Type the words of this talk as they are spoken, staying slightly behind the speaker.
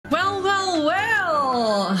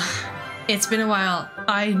It's been a while.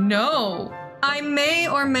 I know. I may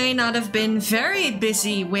or may not have been very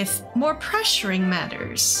busy with more pressuring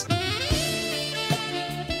matters.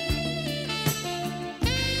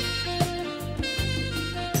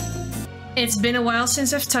 It's been a while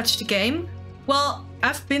since I've touched a game. Well,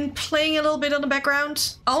 I've been playing a little bit on the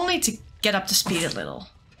background, only to get up to speed a little.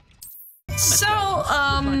 So,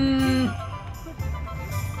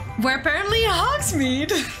 we're apparently in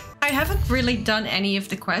Hogsmeade. I haven't really done any of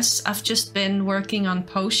the quests. I've just been working on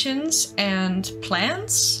potions and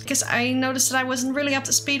plants because I noticed that I wasn't really up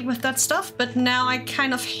to speed with that stuff, but now I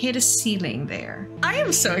kind of hit a ceiling there. I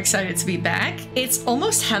am so excited to be back. It's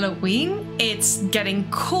almost Halloween. It's getting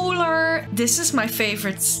cooler. This is my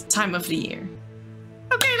favorite time of the year.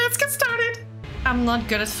 Okay, let's get started. I'm not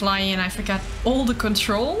good at flying and I forgot all the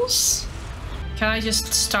controls. Can I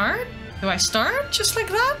just start? Do I start just like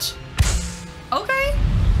that? Okay.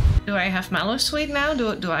 Do I have Mallow Sweet now?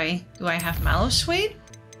 Do I have Mallow Sweet?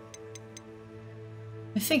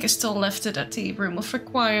 I think I still left it at the Room of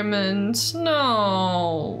Requirements.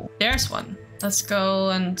 No. There's one. Let's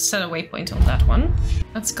go and set a waypoint on that one.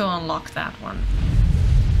 Let's go unlock that one.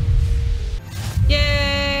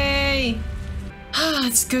 Yay! Ah,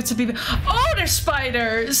 it's good to be back. Oh, there's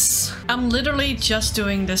spiders! I'm literally just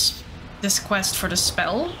doing this quest for the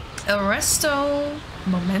spell. Arresto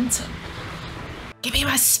Momentum. Give me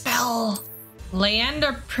my spell!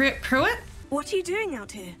 Leander Pruitt? What are you doing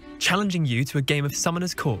out here? Challenging you to a game of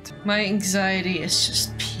Summoner's Court. My anxiety is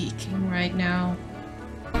just peaking right now.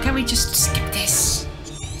 Can we just skip this?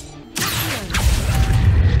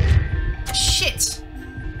 Shit!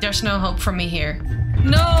 There's no hope for me here.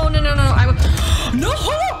 No, no, no, no, I will. No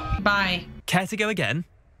hope! Bye. Care to go again?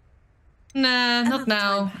 Nah, not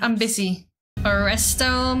now. I'm busy.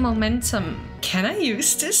 Arresto Momentum. Can I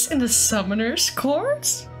use this in the Summoner's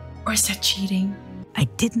Court? Or is that cheating? I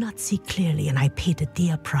did not see clearly and I paid a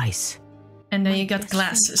dear price. And then you got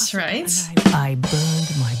glasses, right? I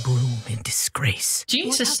burned my broom in disgrace.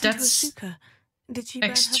 Jesus, that's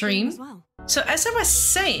extreme. Well? So as I was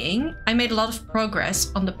saying, I made a lot of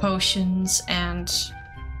progress on the potions and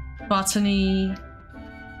botany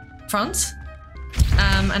front.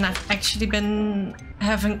 And I've actually been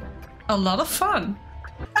having a lot of fun.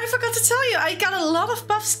 I forgot to tell you, I got a lot of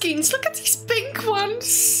PUFFSKEINS. Look at these pink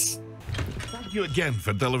ones. Thank you again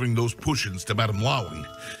for delivering those potions to Madame Lowing.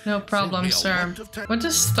 No problem, sir. What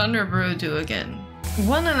does Thunder Brew do again?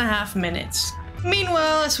 1.5 minutes.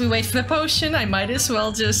 Meanwhile, as we wait for the potion, I might as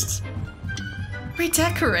well just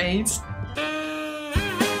redecorate.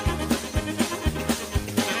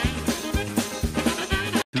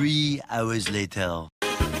 Three hours later.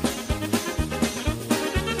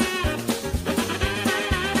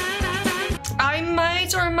 I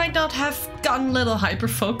might or might not have gotten a little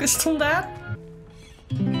hyper-focused on that.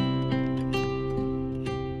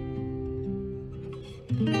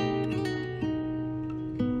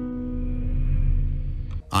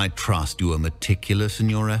 I trust you are meticulous in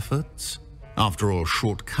your efforts. After all,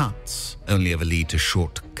 shortcuts only ever lead to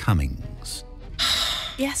shortcomings.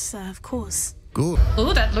 Yes, sir, of course. Good.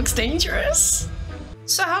 Oh, that looks dangerous.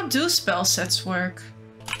 So how do spell sets work?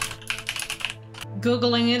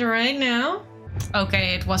 Googling it right now.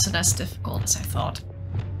 Okay, it wasn't as difficult as I thought.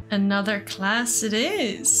 Another class it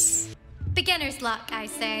is. Beginner's luck, I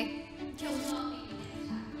say.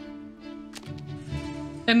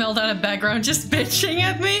 Imelda in the background just bitching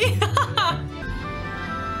at me.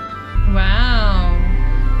 Wow.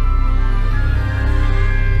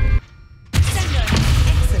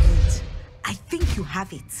 Excellent. I think you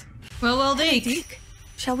have it. Well, Deke. Deke,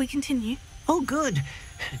 shall we continue? Oh, good.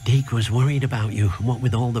 Deke was worried about you, what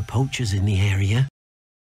with all the poachers in the area.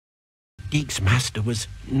 Deke's master was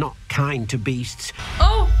not kind to beasts.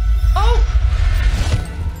 Oh! Oh!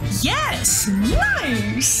 Yes!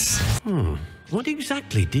 Nice! What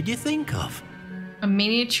exactly did you think of? A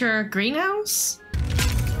miniature greenhouse?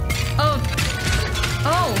 Oh.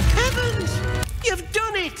 Oh. Heavens! You've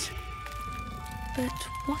done it! But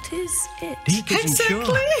what is it? Deke isn't sure.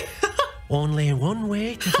 Exactly! Only one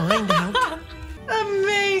way to find out.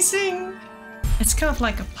 Amazing! It's kind of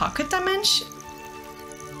like a pocket dimension.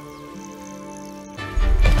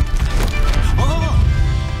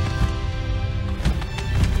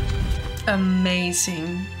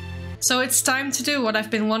 Amazing. So it's time to do what I've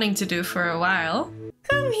been wanting to do for a while.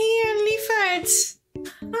 Come here, Liefert.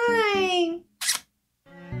 Hi.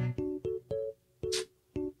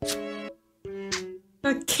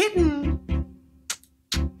 A kitten.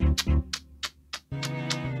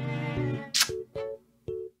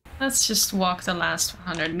 Let's just walk the last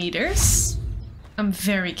 100 meters. I'm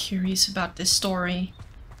very curious about this story.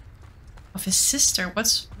 Of his sister.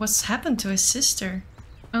 What's happened to his sister?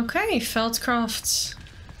 Okay, Feldcroft.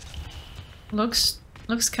 Looks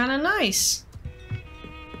kind of nice.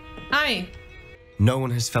 Hi. No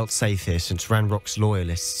one has felt safe here since Ranrock's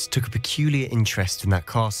loyalists took a peculiar interest in that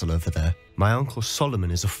castle over there. My uncle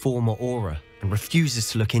Solomon is a former Auror and refuses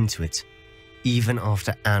to look into it, even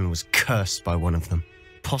after Anne was cursed by one of them,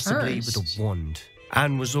 possibly with a wand.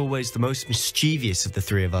 Anne was always the most mischievous of the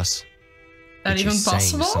three of us. That which even is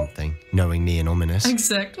possible? saying something, knowing me and Ominous.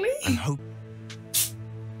 Exactly. I hope.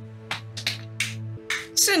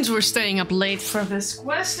 Since we're staying up late for this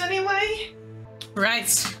quest anyway. Right.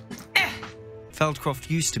 Feldcroft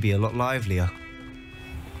used to be a lot livelier.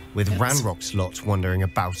 With Ranrock's lot wandering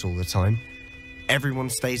about all the time, everyone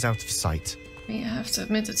stays out of sight. We have to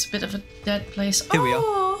admit it's a bit of a dead place. Here we are.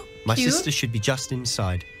 Oh, My cute. sister should be just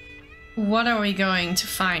inside. What are we going to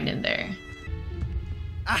find in there?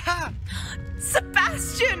 Aha!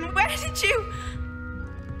 Sebastian, where did you...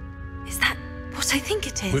 Is that what I think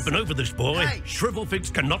it is? We've been over this, boy. Hey.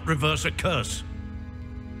 Shrivelfigs cannot reverse a curse.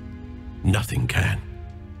 Nothing can.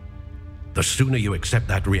 The sooner you accept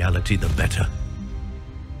that reality, the better.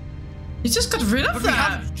 You just got rid of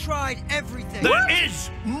that. tried everything. There is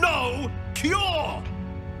no cure!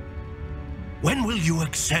 When will you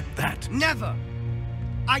accept that? Never.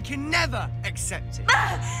 I can never accept it.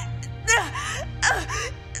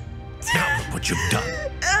 Now look what you've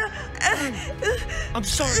done. I'm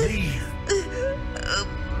sorry.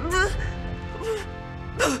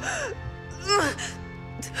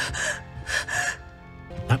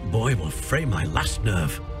 That boy will fray my last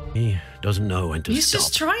nerve. He doesn't know when to He's stop.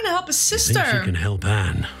 just trying to help his He thinks he sister. can help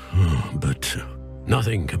Anne, but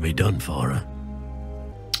nothing can be done for her.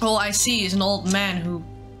 All I see is an old man who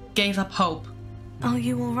gave up hope. Are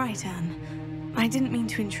you all right, Anne? I didn't mean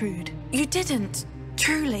to intrude. You didn't.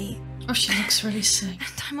 Truly. Oh, she looks really sick.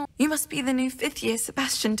 You must be the new 5th year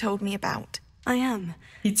Sebastian told me about. I am.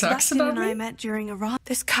 He talks Sebastian about and I me? met during a ride.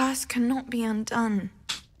 This curse cannot be undone.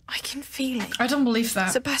 I can feel it. I don't believe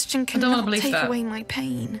that. Sebastian I don't wanna cannot believe take that. away my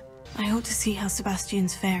pain. I ought to see how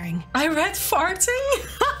Sebastian's faring. I read farting?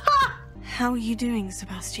 How are you doing,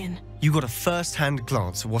 Sebastian? You got a first-hand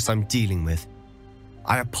glance at what I'm dealing with.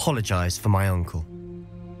 I apologize for my uncle.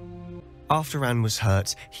 After Anne was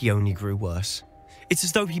hurt, he only grew worse. It's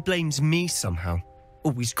as though he blames me somehow,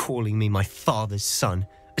 always calling me my father's son,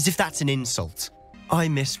 as if that's an insult. I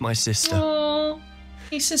miss my sister. Oh,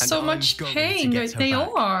 he's in And so I'm much going pain. to get her They back.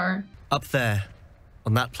 all are. Up there,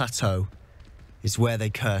 on that plateau, is where they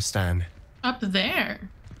cursed Anne. Up there.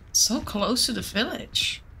 So close to the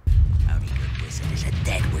village. Only good wizard is a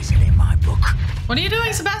dead wizard in my book. What are you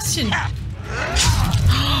doing, Sebastian?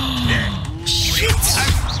 Shit!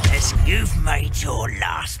 Yes, you've made your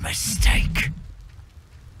last mistake.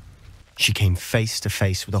 She came face to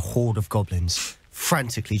face with a horde of goblins,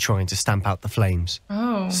 frantically trying to stamp out the flames.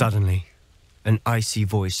 Oh. Suddenly, an icy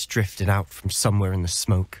voice drifted out from somewhere in the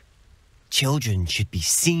smoke. Children should be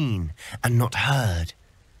seen and not heard.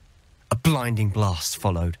 A blinding blast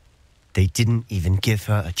followed. They didn't even give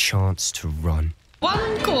her a chance to run.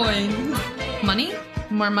 1 coin. Money?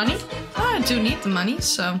 More money? Oh, I do need the money,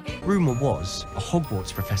 so... Rumour was, a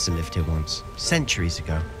Hogwarts professor lived here once, centuries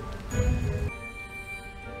ago.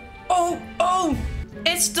 Oh!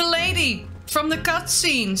 It's the lady from the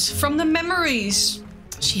cutscenes, from the memories.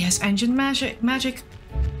 She has ancient magic.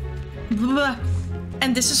 Blah.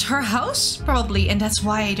 And this is her house, probably, and that's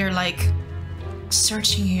why they're like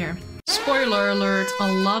searching here. Spoiler alert,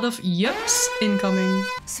 a lot of yups incoming.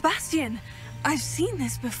 Sebastian, I've seen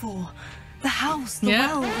this before. The house, the Yeah.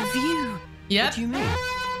 well, the view. Yep. What do you mean?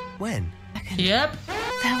 When? Yep.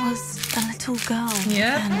 There was a little girl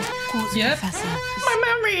Yep. and Hogwarts Yep. professor. My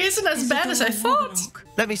memory isn't as bad as I thought.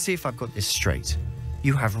 Let me see if I've got this straight.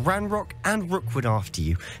 You have Ranrock and Rookwood after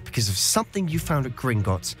you because of something you found at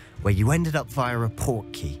Gringotts where you ended up via a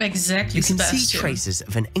port key. Exactly, You can Sebastian. see traces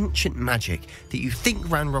of an ancient magic that you think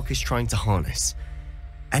Ranrock is trying to harness.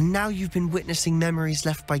 And now you've been witnessing memories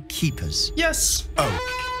left by keepers. Yes. Oh,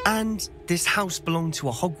 and this house belonged to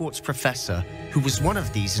a Hogwarts professor who was one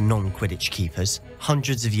of these non-Quidditch keepers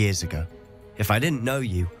hundreds of years ago. If I didn't know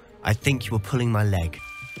you, I'd think you were pulling my leg.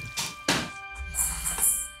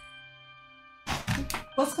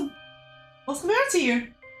 Wat gebeurt hier?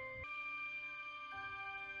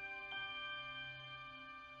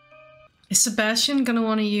 Is Sebastian gonna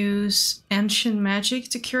want to use ancient magic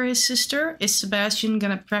to cure his sister? Is Sebastian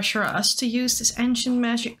gonna pressure us to use this ancient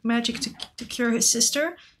magic to cure his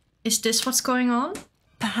sister? Is this what's going on?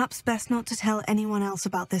 Perhaps best not to tell anyone else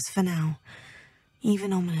about this for now.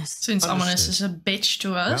 Even Ominous. Since Ominous is a bitch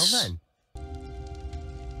to us. Well then.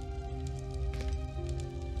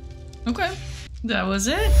 Okay, that was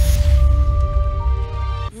it.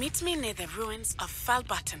 Meet me near the ruins of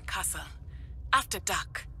Falbaton Castle. After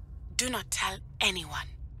dark. Do not tell anyone.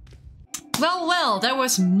 Well, well, that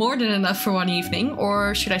was more than enough for one evening,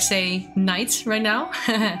 or should I say night right now?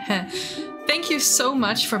 Thank you so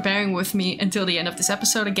much for bearing with me until the end of this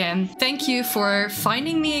episode again. Thank you for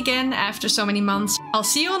finding me again after so many months. I'll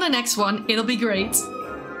see you on the next one. It'll be great.